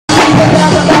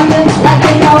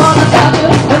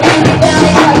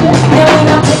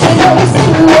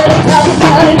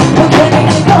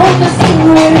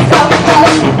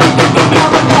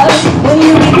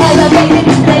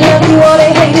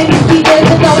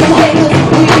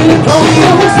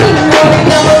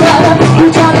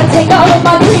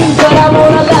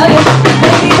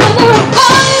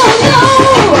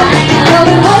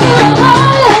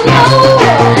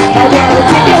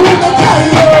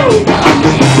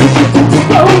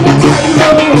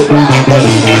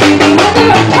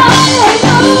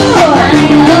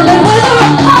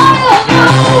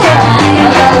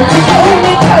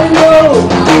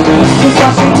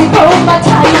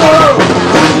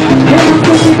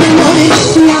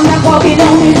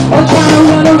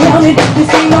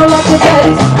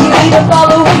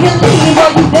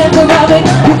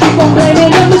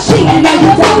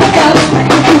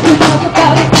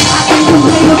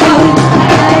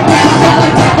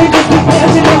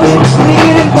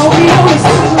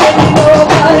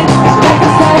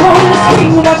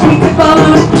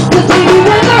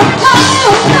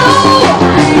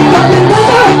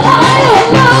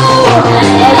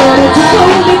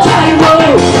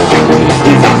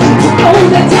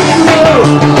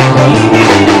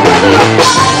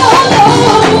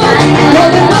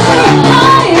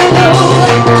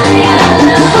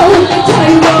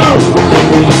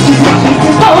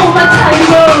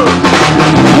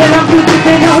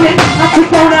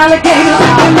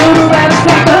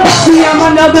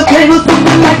Another table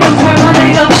something like a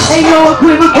Terminator. Ain't no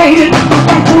equivocated.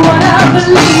 That's the one I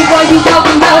believe. Why you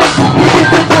talking about it? You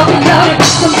just talking about it.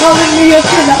 Some calling me a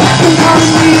sinner. Some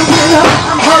calling me a winner.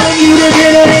 I'm calling you to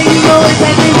dinner. And you know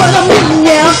exactly what I mean.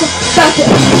 Yeah, I'm so about it.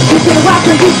 You can rock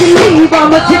or you can leave. I'm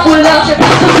a chick without you.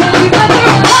 So tell me what